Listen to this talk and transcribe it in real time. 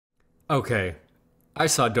Okay, I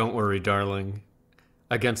saw Don't Worry, Darling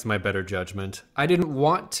against my better judgment. I didn't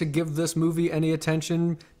want to give this movie any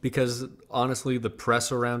attention because honestly, the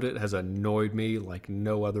press around it has annoyed me like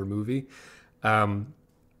no other movie. Um,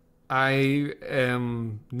 I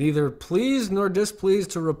am neither pleased nor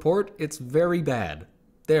displeased to report it's very bad.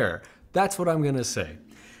 There, that's what I'm gonna say.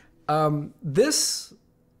 This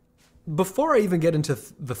before I even get into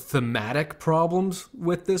the thematic problems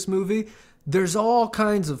with this movie, there's all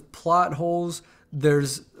kinds of plot holes.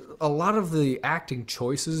 There's a lot of the acting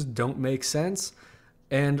choices don't make sense,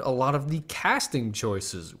 and a lot of the casting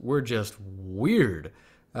choices were just weird.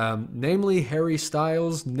 Namely, Harry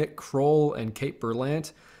Styles, Nick Kroll, and Kate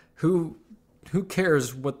Berlant, who who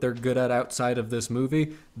cares what they're good at outside of this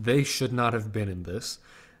movie? They should not have been in this.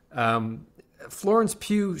 Um, Florence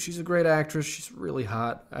Pugh, she's a great actress. She's really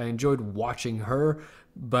hot. I enjoyed watching her,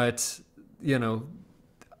 but you know,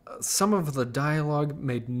 some of the dialogue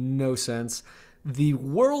made no sense. The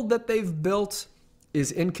world that they've built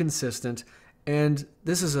is inconsistent, and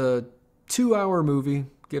this is a 2 hour movie,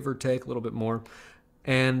 give or take a little bit more,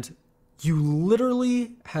 and you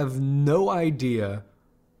literally have no idea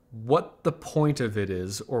what the point of it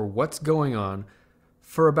is or what's going on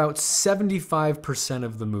for about 75%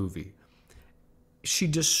 of the movie. She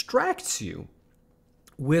distracts you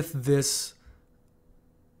with this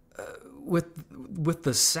with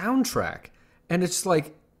the soundtrack, and it's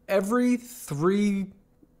like every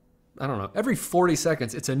every 40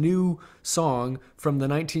 seconds it's a new song from the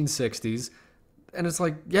 1960s, and it's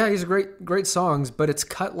like, yeah, these are great songs, but it's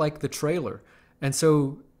cut like the trailer. And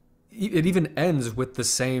so it even ends with the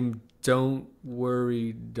same "Don't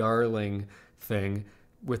Worry, Darling" thing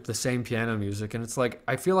with the same piano music, and it's like,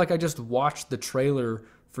 I feel like I just watched the trailer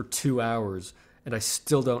for 2 hours and I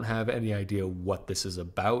still don't have any idea what this is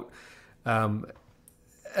about.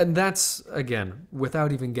 And that's, again,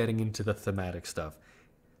 without even getting into the thematic stuff.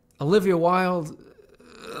 Olivia Wilde,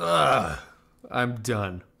 I'm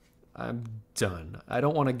done. I'm done. I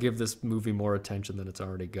don't want to give this movie more attention than it's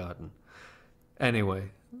already gotten.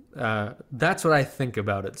 Anyway, that's what I think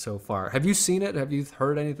about it so far. Have you seen it? Have you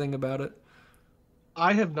heard anything about it?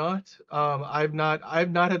 I have not. I've not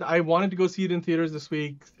had. I wanted to go see it in theaters this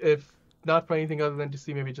week, if not for anything other than to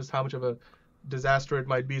see maybe just how much of a disaster it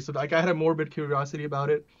might be. So like I had a morbid curiosity about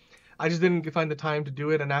it. I just didn't find the time to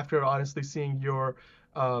do it. And after honestly seeing your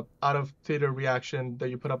out of theater reaction that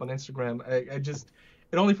you put up on Instagram, I just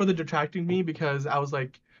it only further detracted me because I was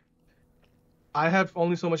like, I have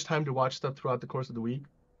only so much time to watch stuff throughout the course of the week.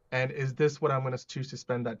 And is this what I'm going to choose to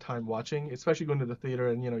spend that time watching? Especially going to the theater,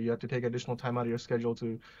 and you have to take additional time out of your schedule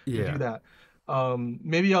to do Yeah. that.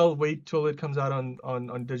 Maybe I'll wait till it comes out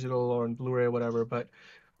on digital or on Blu-ray or whatever. But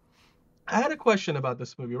I had a question about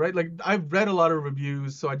this movie, right? Like I've read a lot of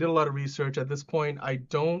reviews, so I did a lot of research. At this point, I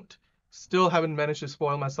don't still haven't managed to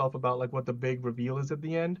spoil myself about like what the big reveal is at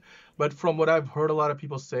the end. But from what I've heard a lot of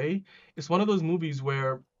people say, it's one of those movies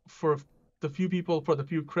where for the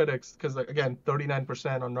few critics, because like again,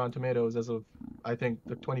 39% on Rotten Tomatoes as of I think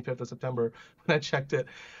the 25th of September when I checked it.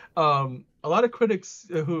 A lot of critics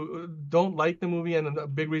who don't like the movie, and a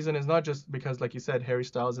big reason is not just because, like you said, Harry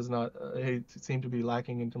Styles is not he seemed to be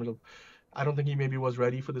lacking in terms of I don't think he maybe was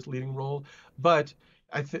ready for this leading role, but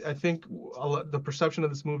I think the perception of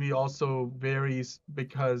this movie also varies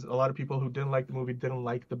because a lot of people who didn't like the movie didn't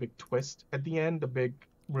like the big twist at the end, the big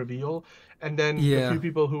reveal, and then the Yeah. few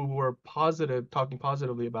people who were positive, talking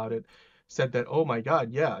positively about it, said that, oh my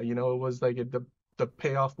God, yeah, it was like the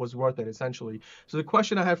payoff was worth it essentially. So the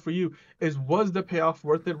question I have for you is, was the payoff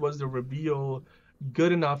worth it? Was the reveal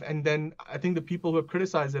good enough? And then I think the people who have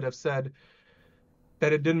criticized it have said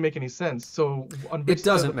that it didn't make any sense. So on which It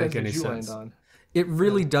side of the doesn't fence make did any you land sense. on? It Yeah.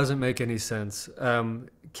 really doesn't make any sense.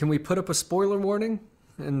 Can we put up a spoiler warning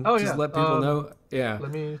and Oh just yeah. let people know? Yeah.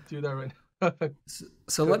 Let me do that right now.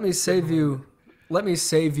 So Good. let me Good save reminder. you. Let me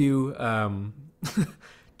save you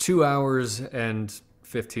 2 hours and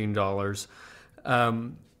 $15.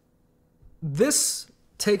 Um, this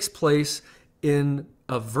takes place in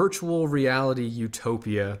a virtual reality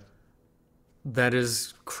utopia that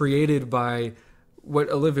is created by what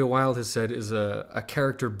Olivia Wilde has said is a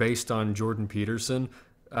character based on Jordan Peterson,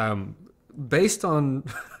 um, based on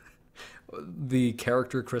the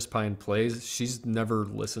character Chris Pine plays. She's never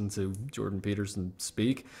listened to Jordan Peterson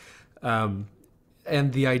speak. Um,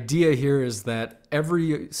 and the idea here is that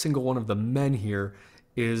every single one of the men here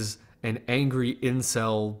is an angry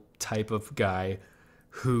incel type of guy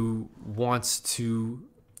who wants to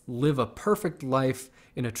live a perfect life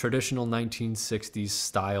in a traditional 1960s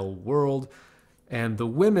style world. And the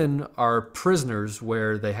women are prisoners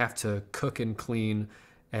where they have to cook and clean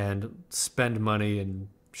and spend money and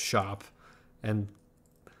shop. And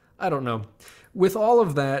I don't know. With all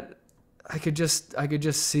of that, I could just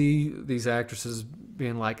see these actresses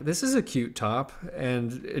being like, "This is a cute top,"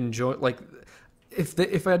 and enjoy like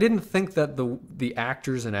if I didn't think that the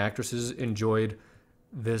actors and actresses enjoyed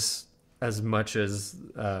this as much as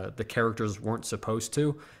the characters weren't supposed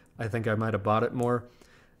to, I think I might have bought it more.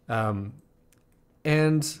 Um,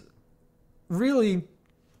 and really,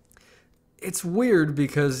 it's weird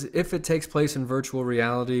because if it takes place in virtual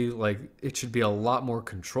reality, like it should be a lot more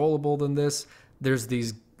controllable than this. There's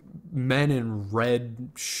these men in red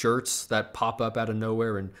shirts that pop up out of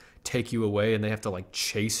nowhere and take you away, and they have to like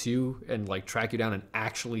chase you and like track you down and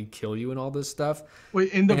actually kill you and all this stuff.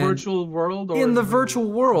 Wait, in the And virtual world or in the in real?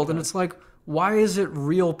 virtual world, and Okay. it's like, why is it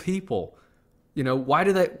real people? Why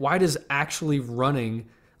does actually running,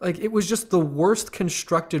 like, it was just the worst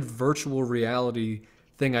constructed virtual reality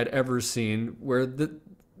thing I'd ever seen, where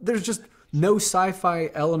there's just no sci-fi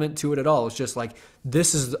element to it at all. It's just like,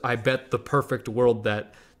 this is, I bet, the perfect world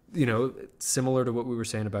that, similar to what we were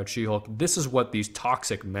saying about She-Hulk, this is what these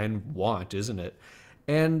toxic men want, isn't it?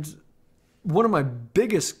 And one of my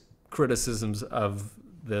biggest criticisms of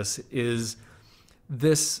this is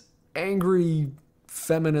this angry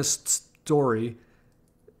feminist story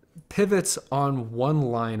pivots on one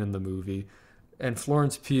line in the movie, and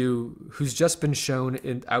Florence Pugh, who's just been shown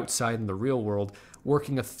outside in the real world,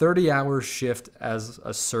 working a 30-hour shift as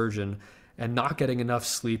a surgeon and not getting enough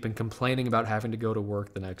sleep and complaining about having to go to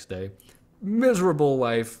work the next day. Miserable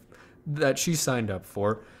life that she signed up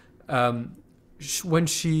for. When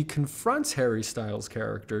she confronts Harry Styles'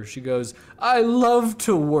 character, she goes, "I love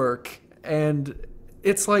to work." And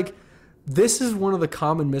it's like, this is one of the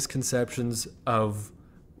common misconceptions of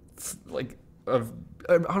like of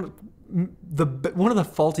the one of the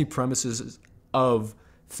faulty premises of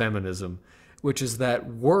feminism, which is that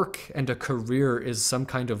work and a career is some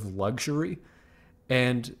kind of luxury.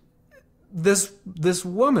 And this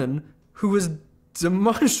woman who is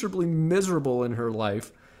demonstrably miserable in her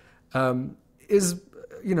life, is,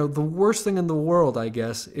 the worst thing in the world, I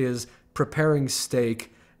guess, is preparing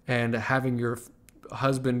steak and having your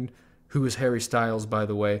husband, who is Harry Styles, by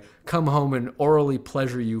the way, come home and orally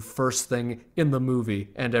pleasure you first thing in the movie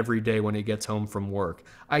and every day when he gets home from work.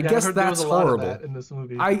 I Yeah, I guess heard there was that's a lot of horrible. that in this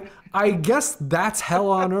movie. I guess that's hell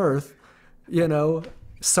on earth.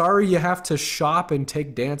 Sorry you have to shop and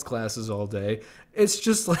take dance classes all day. It's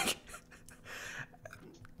just like,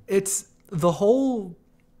 it's the whole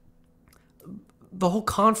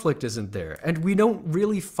conflict isn't there, and we don't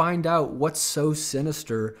really find out what's so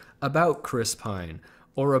sinister about Chris Pine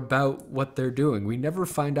or about what they're doing. We never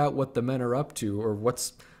find out what the men are up to or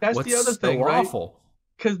what's That's the what's other so thing, right? awful.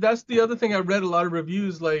 Because that's the other thing. I read a lot of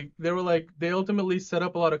reviews, like they were like they ultimately set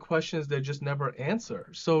up a lot of questions they just never answer.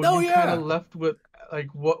 So Oh you kind of yeah. left with like,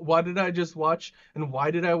 what did I just watch and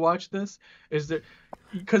why did I watch this? Is there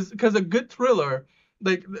because a good thriller,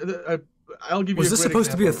 like I'll give you Was a this great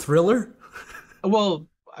supposed to be a example. thriller? Well,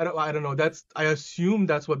 I don't know. I assume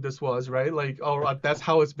that's what this was, right? Like, or that's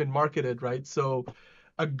how it's been marketed, right? So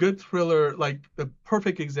a good thriller, like the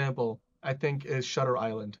perfect example, I think, is Shutter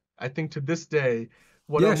Island. I think to this day,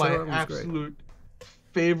 one Yeah, of Shutter my Island was great. absolute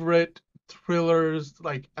favorite thrillers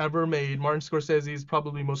like ever made. Martin Scorsese's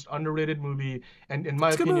probably most underrated movie, and in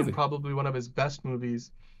my It's a good opinion, movie. probably one of his best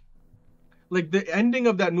movies. Like the ending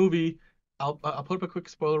of that movie, I'll put up a quick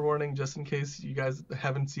spoiler warning just in case you guys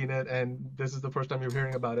haven't seen it and this is the first time you're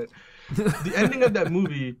hearing about it. The ending of that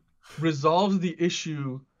movie resolves the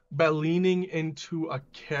issue by leaning into a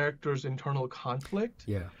character's internal conflict,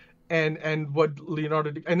 Yeah. and what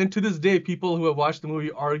and then to this day people who have watched the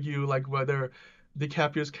movie argue like whether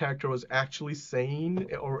DiCaprio's character was actually sane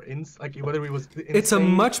or like whether he was It's a insane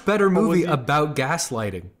much better or was movie he. about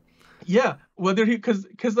gaslighting. Yeah, whether he, because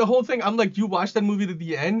the whole thing, I'm like, you watch that movie to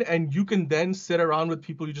the end, and you can then sit around with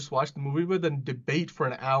people you just watched the movie with and debate for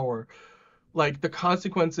an hour, like the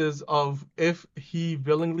consequences of if he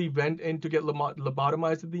willingly went in to get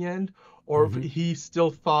lobotomized at the end, or if Hmm. he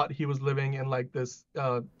still thought he was living in like this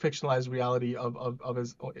fictionalized reality of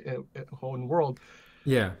his own world,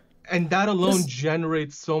 Yeah. and that alone This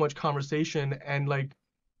generates so much conversation and like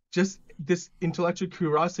just this intellectual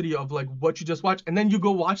curiosity of like what you just watched, and then you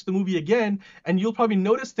go watch the movie again and you'll probably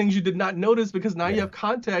notice things you did not notice because now you Yeah. have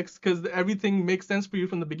context because everything makes sense for you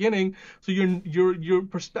from the beginning, so your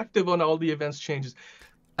perspective on all the events changes.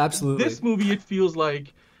 Absolutely. This movie, it feels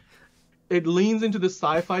like it leans into the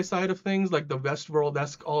sci-fi side of things, like the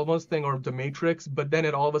Westworld-esque almost thing, or the Matrix, but then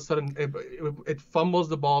it all of a sudden it fumbles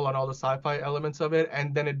the ball on all the sci-fi elements of it,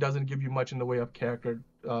 and then it doesn't give you much in the way of character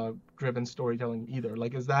driven storytelling either.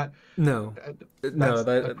 Like, is that No, uh, no,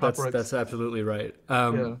 that's a proper that's absolutely right.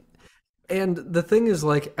 yeah. And the thing is,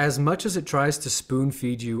 like, as much as it tries to spoon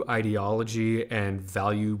feed you ideology and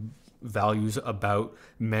values about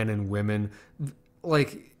men and women,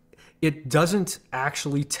 like, it doesn't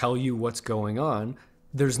actually tell you what's going on.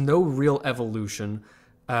 There's no real evolution.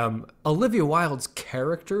 Olivia Wilde's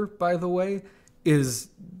character, by the way, is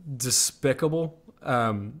despicable.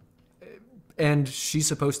 And she's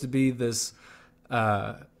supposed to be this,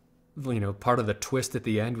 uh, part of the twist at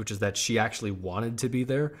the end, which is that she actually wanted to be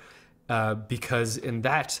there, because in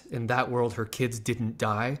that world her kids didn't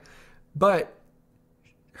die, but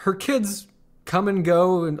her kids come and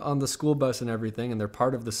go on the school bus and everything, and they're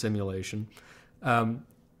part of the simulation.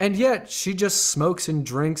 And yet she just smokes and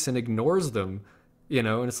drinks and ignores them, and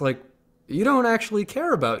it's like, you don't actually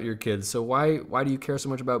care about your kids, so why do you care so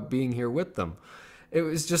much about being here with them? It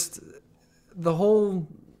was just the whole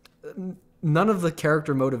none of the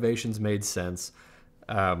character motivations made sense.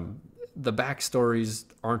 The backstories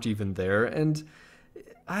aren't even there, and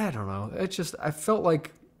I don't know. I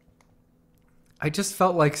just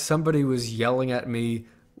felt like somebody was yelling at me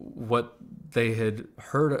what they had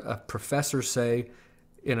heard a professor say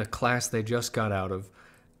in a class they just got out of,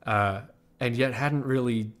 and yet hadn't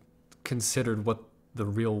really considered what the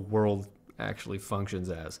real world actually functions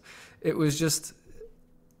as. It was just,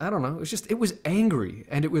 I don't know. It was angry,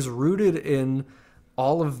 and it was rooted in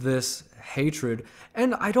all of this hatred.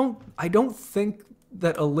 And I don't think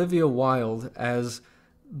that Olivia Wilde, as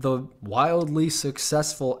the wildly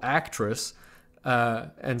successful actress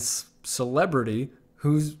and celebrity,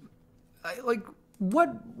 who's like,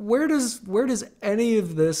 where does any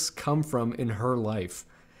of this come from in her life?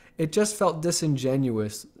 It just felt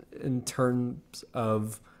disingenuous in terms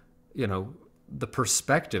of, the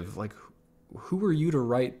perspective. Like, who are you to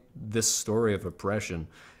write this story of oppression?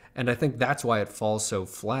 And I think that's why it falls so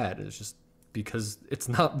flat. It's just because it's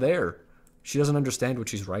not there. She doesn't understand what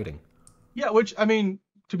she's writing. Yeah, which I mean,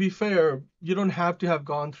 to be fair, you don't have to have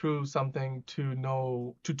gone through something to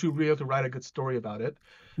know to be able to write a good story about it.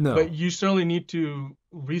 But No. you certainly need to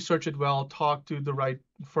research it well, talk to the right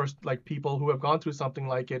first like people who have gone through something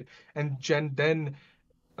like it, and then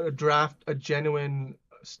draft a genuine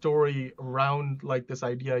story around like this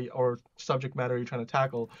idea or subject matter you're trying to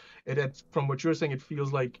tackle. It's from what you're saying, it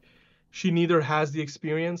feels like she neither has the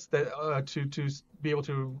experience that to be able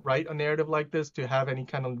to write a narrative like this, to have any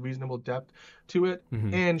kind of reasonable depth to it,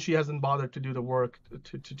 Hmm. and she hasn't bothered to do the work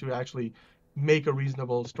to actually make a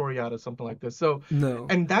reasonable story out of something like this. So, No.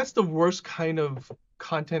 and that's the worst kind of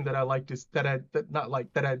content that I like to that I that not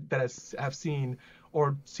like that I have seen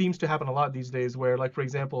or seems to happen a lot these days, where like for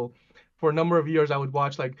example, for a number of years I would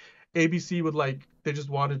watch like ABC would like they just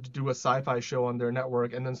wanted to do a sci-fi show on their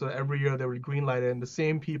network, and then so every year they would greenlight it, and the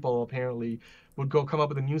same people apparently would go come up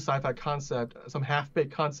with a new sci-fi concept, some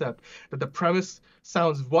half-baked concept that the premise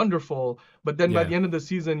sounds wonderful, but then by Yeah. the end of the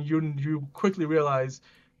season you quickly realize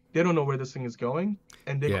they don't know where this thing is going,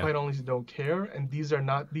 and they Yeah. quite honestly don't care. And these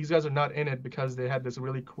guys are not in it because they had this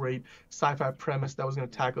really great sci-fi premise that was going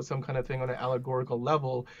to tackle some kind of thing on an allegorical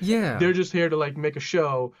level. Yeah. They're just here to like make a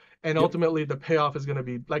show, and Yep. ultimately the payoff is going to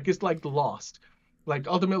be like it's like Lost. Like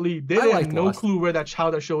ultimately they I had liked no Lost. clue where that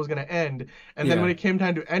how that show was going to end, and then when Yeah. it came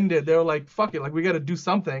time to end it, they were like, "Fuck it, like we got to do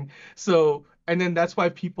something." So and then that's why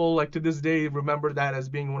people like to this day remember that as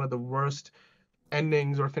being one of the worst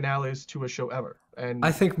endings or finales to a show ever. I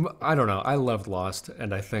And think I don't know. I loved Lost,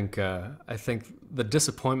 and I think the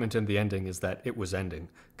disappointment in the ending is that it was ending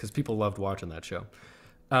because people loved watching that show.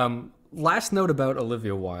 Last note about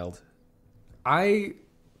Olivia Wilde. I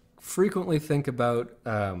frequently think about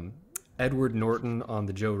Edward Norton on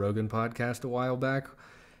the Joe Rogan podcast a while back,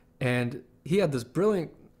 and he had this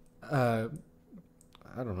brilliant, I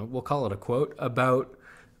don't know, we'll call it a quote about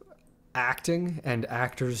acting and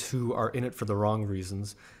actors who are in it for the wrong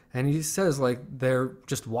reasons. And he says, like, they're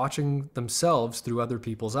just watching themselves through other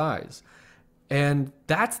people's eyes. And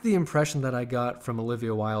that's the impression that I got from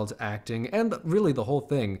Olivia Wilde's acting and really the whole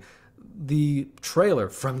thing. The trailer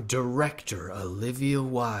from director Olivia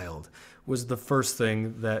Wilde was the first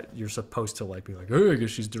thing that you're supposed to like be like, oh, I guess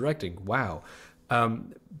she's directing. Wow.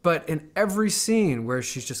 But in every scene where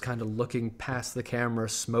she's just kind of looking past the camera,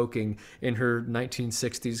 smoking in her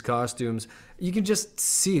 1960s costumes, you can just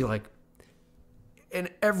see like in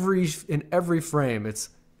every frame, it's,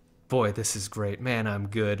 boy, this is great. Man, I'm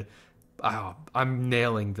good. Oh, I'm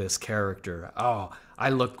nailing this character. Oh, I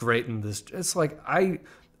look great in this. It's like I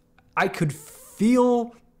could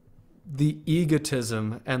feel the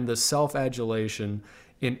egotism and the self-adulation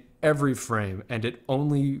in every frame, and it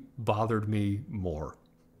only bothered me more.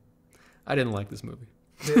 I didn't like this movie.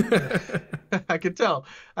 I could tell.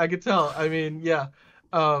 I could tell. I mean, yeah.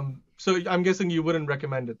 So I'm guessing you wouldn't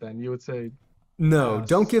recommend it then. You would say No,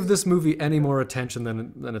 don't pass. give this movie any Yeah. more attention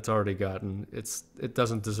than it's already gotten. It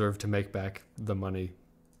doesn't deserve to make back the money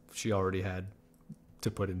she already had to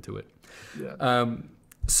put into it. Yeah.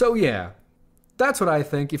 So yeah, that's what I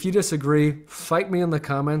think. If you disagree, fight me in the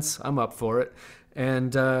comments. I'm up for it.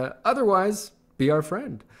 And otherwise, be our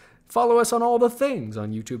friend. Follow us on all the things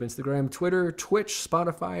on YouTube, Instagram, Twitter, Twitch,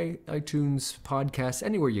 Spotify, iTunes, podcasts,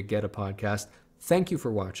 anywhere you get a podcast. Thank you for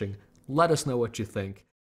watching. Let us know what you think.